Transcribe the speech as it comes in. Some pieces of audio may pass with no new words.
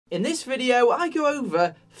In this video, I go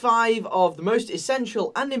over 5 of the most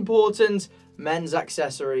essential and important men's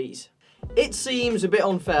accessories. It seems a bit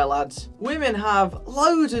unfair, lads. Women have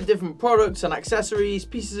loads of different products and accessories,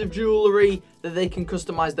 pieces of jewellery that they can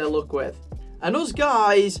customise their look with. And us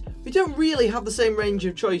guys, we don't really have the same range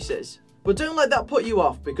of choices. But don't let that put you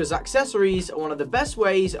off, because accessories are one of the best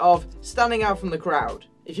ways of standing out from the crowd.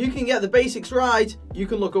 If you can get the basics right, you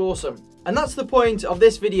can look awesome. And that's the point of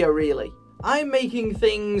this video really. I'm making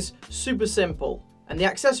things super simple, and the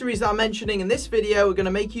accessories that I'm mentioning in this video are going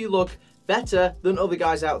to make you look better than other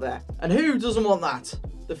guys out there. And who doesn't want that?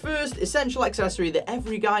 The first essential accessory that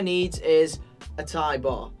every guy needs is a tie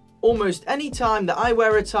bar. Almost any time that I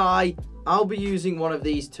wear a tie, I'll be using one of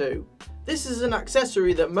these too. This is an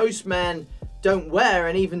accessory that most men don't wear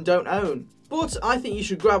and even don't own. But I think you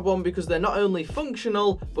should grab one because they're not only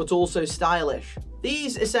functional, but also stylish.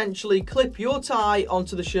 These essentially clip your tie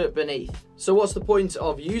onto the shirt beneath. So what's the point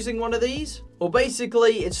of using one of these? Well,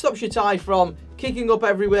 basically, it stops your tie from kicking up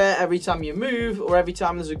everywhere every time you move or every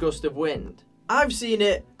time there's a gust of wind. I've seen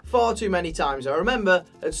it far too many times. I remember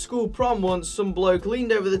at school prom once, some bloke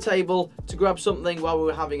leaned over the table to grab something while we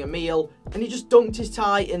were having a meal, and he just dunked his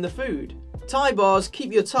tie in the food. Tie bars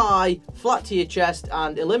keep your tie flat to your chest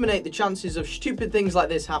and eliminate the chances of stupid things like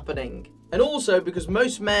this happening. And also, because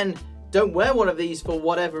most men don't wear one of these for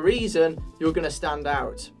whatever reason, you're going to stand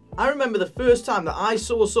out. I remember the first time that I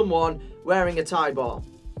saw someone wearing a tie bar.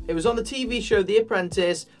 It was on the TV show The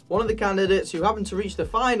Apprentice. One of the candidates who happened to reach the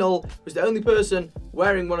final was the only person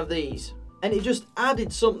wearing one of these. And it just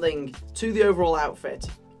added something to the overall outfit.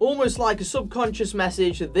 Almost like a subconscious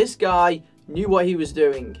message that this guy knew what he was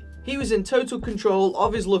doing. He was in total control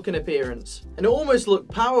of his look and appearance. And it almost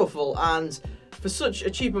looked powerful, and for such a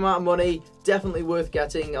cheap amount of money, definitely worth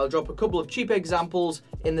getting. I'll drop a couple of cheap examples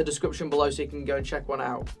in the description below so you can go and check one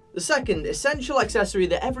out. The second essential accessory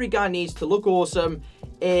that every guy needs to look awesome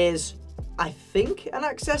is, I think, an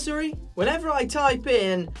accessory. Whenever I type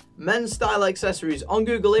in men's style accessories on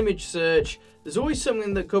Google image search, there's always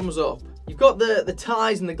something that comes up. You've got the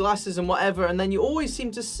ties and the glasses and whatever, and then you always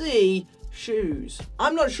seem to see shoes.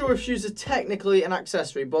 I'm not sure if shoes are technically an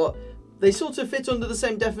accessory, but they sort of fit under the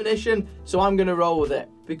same definition, so I'm going to roll with it.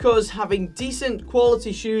 Because having decent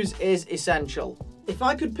quality shoes is essential. If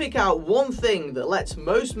I could pick out one thing that lets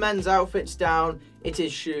most men's outfits down, it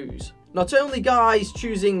is shoes. Not only guys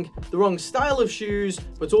choosing the wrong style of shoes,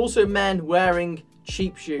 but also men wearing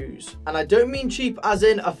cheap shoes. And I don't mean cheap as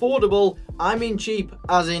in affordable, I mean cheap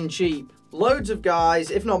as in cheap. Loads of guys,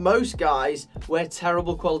 if not most guys, wear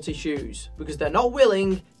terrible quality shoes because they're not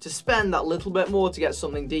willing to spend that little bit more to get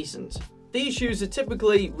something decent. These shoes are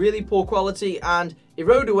typically really poor quality and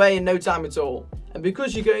erode away in no time at all. And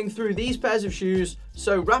because you're going through these pairs of shoes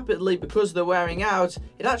so rapidly because they're wearing out,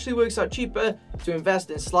 it actually works out cheaper to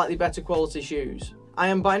invest in slightly better quality shoes. I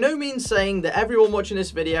am by no means saying that everyone watching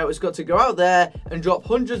this video has got to go out there and drop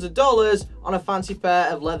hundreds of dollars on a fancy pair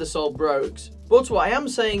of leather-soled brogues. But what I am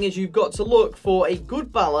saying is you've got to look for a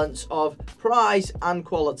good balance of price and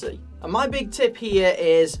quality. And my big tip here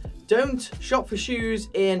is don't shop for shoes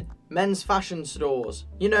in men's fashion stores.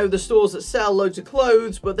 You know, the stores that sell loads of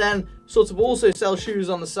clothes but then sort of also sell shoes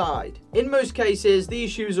on the side. In most cases, these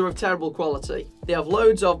shoes are of terrible quality. They have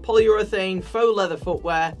loads of polyurethane, faux leather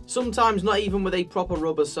footwear, sometimes not even with a proper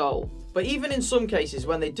rubber sole. But even in some cases,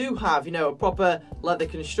 when they do have, you know, a proper leather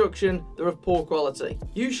construction, they're of poor quality.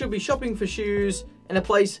 You should be shopping for shoes in a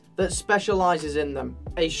place that specializes in them.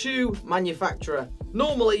 A shoe manufacturer.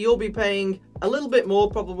 Normally, you'll be paying a little bit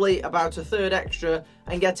more, probably about a third extra,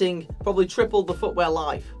 and getting probably triple the footwear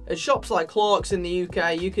life. At shops like Clarks in the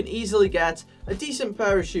UK, you can easily get a decent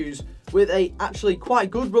pair of shoes with a actually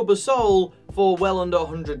quite good rubber sole for well under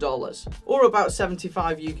 $100, or about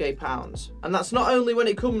 75 UK pounds. And that's not only when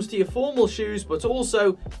it comes to your formal shoes, but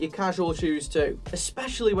also your casual shoes too.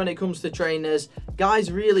 Especially when it comes to trainers,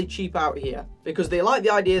 guys really cheap out here because they like the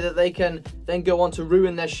idea that they can then go on to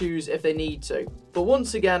ruin their shoes if they need to. But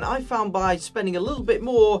once again, I found by spending a little bit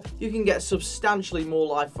more, you can get substantially more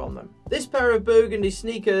life from them. This pair of burgundy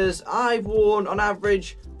sneakers I've worn on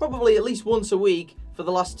average probably at least once a week for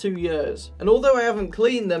the last 2 years. And although I haven't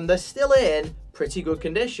cleaned them, they're still in pretty good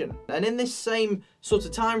condition. And in this same sort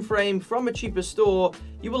of time frame from a cheaper store,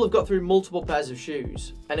 you will have got through multiple pairs of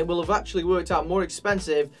shoes. And it will have actually worked out more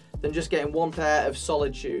expensive than just getting one pair of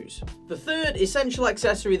solid shoes. The third essential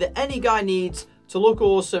accessory that any guy needs to look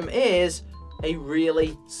awesome is a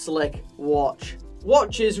really slick watch.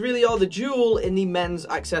 Watches really are the jewel in the men's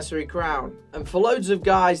accessory crown. And for loads of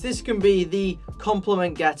guys, this can be the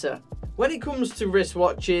compliment getter. When it comes to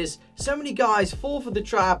wristwatches, so many guys fall for the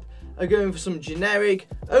trap are going for some generic,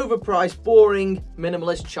 overpriced, boring,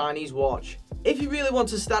 minimalist Chinese watch. If you really want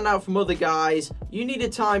to stand out from other guys, you need a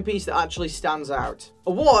timepiece that actually stands out.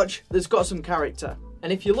 A watch that's got some character.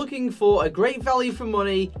 And if you're looking for a great value for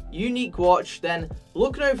money, unique watch, then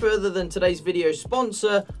look no further than today's video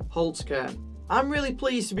sponsor, Holzkern. I'm really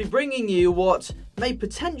pleased to be bringing you what may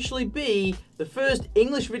potentially be the first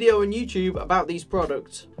English video on YouTube about these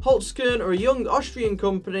products. Holzkern are a young Austrian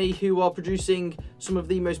company who are producing some of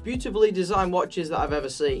the most beautifully designed watches that I've ever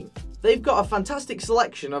seen. They've got a fantastic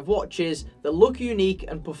selection of watches that look unique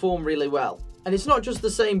and perform really well. And it's not just the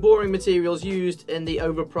same boring materials used in the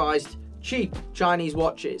overpriced, cheap Chinese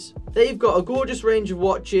watches. They've got a gorgeous range of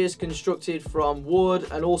watches constructed from wood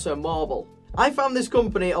and also marble. I found this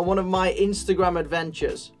company on one of my Instagram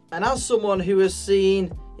adventures, and as someone who has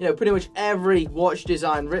seen, pretty much every watch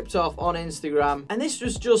design ripped off on Instagram, and this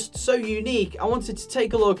was just so unique, I wanted to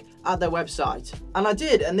take a look at their website. And I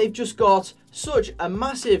did, and they've just got such a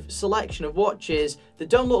massive selection of watches that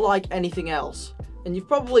don't look like anything else. And you've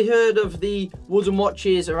probably heard of the wooden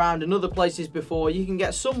watches around in other places before. You can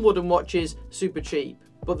get some wooden watches super cheap.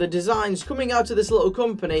 But the designs coming out of this little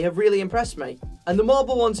company have really impressed me. And the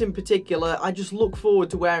marble ones in particular, I just look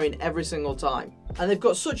forward to wearing every single time. And they've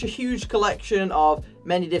got such a huge collection of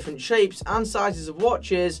many different shapes and sizes of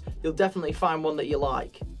watches, you'll definitely find one that you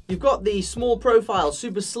like. You've got the small profile,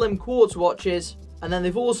 super slim quartz watches, and then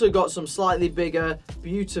they've also got some slightly bigger,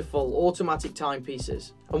 beautiful automatic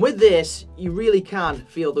timepieces. And with this, you really can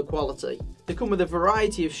feel the quality. They come with a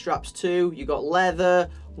variety of straps too. You've got leather,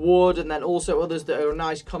 wood, and then also others that are a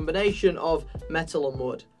nice combination of metal and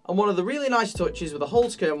wood. And one of the really nice touches with a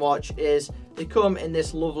Holzkern watch is they come in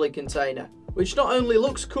this lovely container, which not only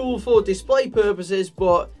looks cool for display purposes,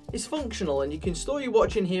 but it's functional and you can store your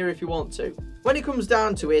watch in here if you want to. When it comes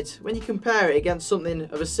down to it, when you compare it against something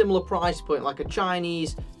of a similar price point like a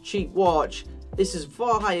Chinese cheap watch, this is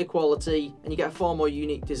far higher quality and you get a far more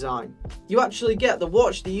unique design. You actually get the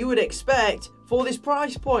watch that you would expect for this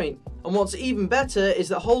price point. And what's even better is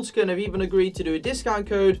that Holzkern have even agreed to do a discount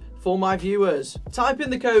code for my viewers. Type in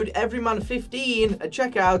the code EVERYMAN15 at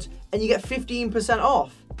checkout and you get 15%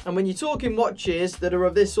 off. And when you're talking watches that are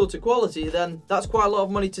of this sort of quality, then that's quite a lot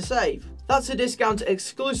of money to save. That's a discount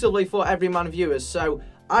exclusively for Everyman viewers, so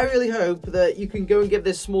I really hope that you can go and give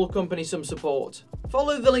this small company some support.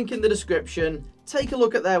 Follow the link in the description, take a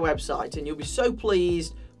look at their website, and you'll be so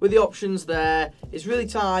pleased with the options there. It's really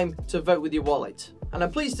time to vote with your wallet. And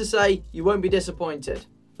I'm pleased to say you won't be disappointed.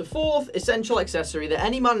 The fourth essential accessory that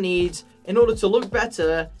any man needs in order to look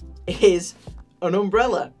better is an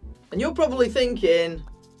umbrella. And you're probably thinking,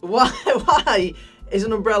 why is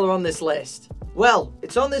an umbrella on this list? Well,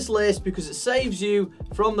 it's on this list because it saves you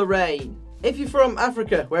from the rain. If you're from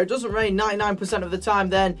Africa, where it doesn't rain 99% of the time,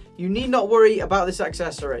 then you need not worry about this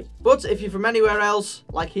accessory. But if you're from anywhere else,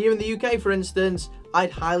 like here in the UK for instance, I'd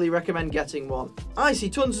highly recommend getting one. I see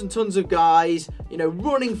tons and tons of guys,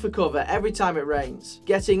 running for cover every time it rains,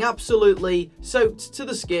 getting absolutely soaked to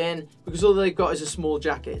the skin because all they've got is a small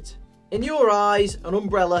jacket. In your eyes, an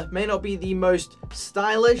umbrella may not be the most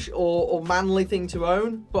stylish or manly thing to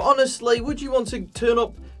own, but honestly, would you want to turn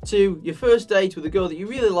up to your first date with a girl that you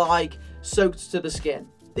really like, soaked to the skin?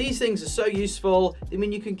 These things are so useful. I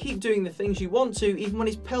mean, you can keep doing the things you want to even when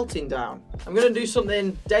it's pelting down. I'm going to do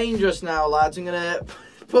something dangerous now, lads. I'm going to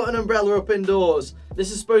put an umbrella up indoors.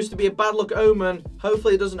 This is supposed to be a bad luck omen.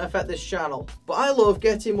 Hopefully it doesn't affect this channel. But I love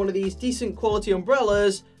getting one of these decent quality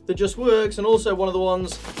umbrellas that just works, and also one of the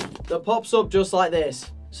ones that pops up just like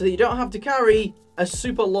this, so that you don't have to carry a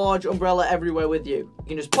super large umbrella everywhere with you. You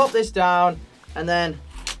can just pop this down and then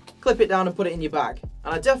clip it down and put it in your bag.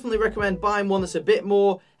 And I definitely recommend buying one that's a bit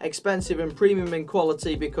more expensive and premium in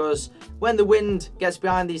quality, because when the wind gets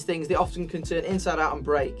behind these things, they often can turn inside out and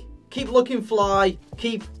break. Keep looking fly,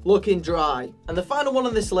 keep looking dry. And the final one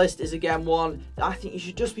on this list is again one that I think you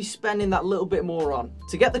should just be spending that little bit more on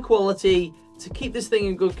to get the quality, to keep this thing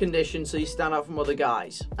in good condition so you stand out from other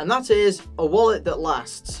guys. And that is a wallet that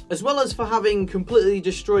lasts. As well as for having completely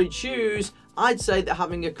destroyed shoes, I'd say that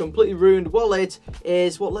having a completely ruined wallet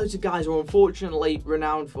is what loads of guys are unfortunately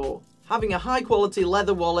renowned for. Having a high quality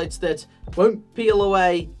leather wallet that won't peel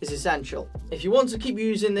away is essential. If you want to keep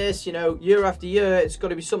using this, year after year, it's got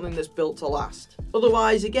to be something that's built to last.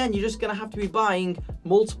 Otherwise, again, you're just going to have to be buying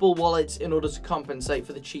multiple wallets in order to compensate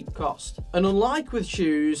for the cheap cost. And unlike with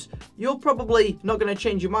shoes, you're probably not going to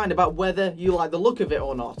change your mind about whether you like the look of it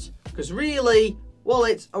or not. Because really,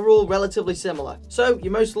 wallets are all relatively similar, so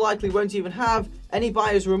you most likely won't even have any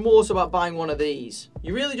buyer's remorse about buying one of these.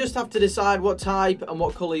 You really just have to decide what type and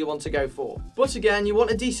what colour you want to go for. But again, you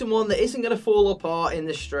want a decent one that isn't going to fall apart in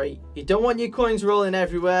the street. You don't want your coins rolling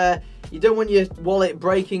everywhere, you don't want your wallet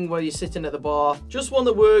breaking while you're sitting at the bar, just one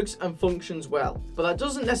that works and functions well. But that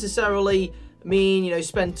doesn't necessarily mean, you know,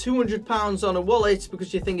 spend £200 on a wallet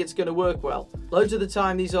because you think it's going to work well. Loads of the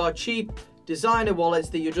time these are cheap designer wallets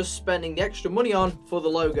that you're just spending the extra money on for the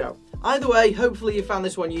logo. Either way, hopefully you found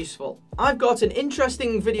this one useful. I've got an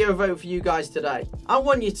interesting video vote for you guys today. I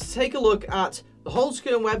want you to take a look at the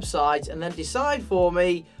Holzkern website and then decide for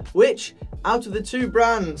me which out of the two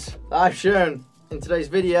brands that I've shown in today's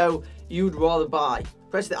video you'd rather buy.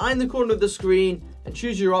 Press the eye in the corner of the screen and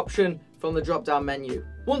choose your option from the drop down menu.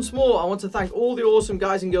 Once more, I want to thank all the awesome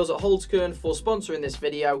guys and girls at Holzkern for sponsoring this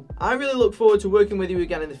video. I really look forward to working with you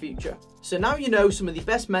again in the future. So now you know some of the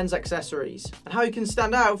best men's accessories and how you can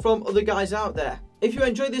stand out from other guys out there. If you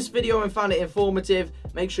enjoyed this video and found it informative,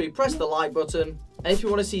 make sure you press the like button. And if you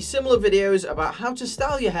want to see similar videos about how to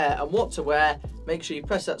style your hair and what to wear, make sure you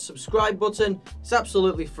press that subscribe button. It's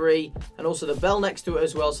absolutely free, and also the bell next to it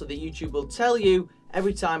as well, so that YouTube will tell you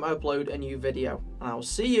every time I upload a new video. And I will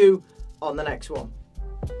see you on the next one.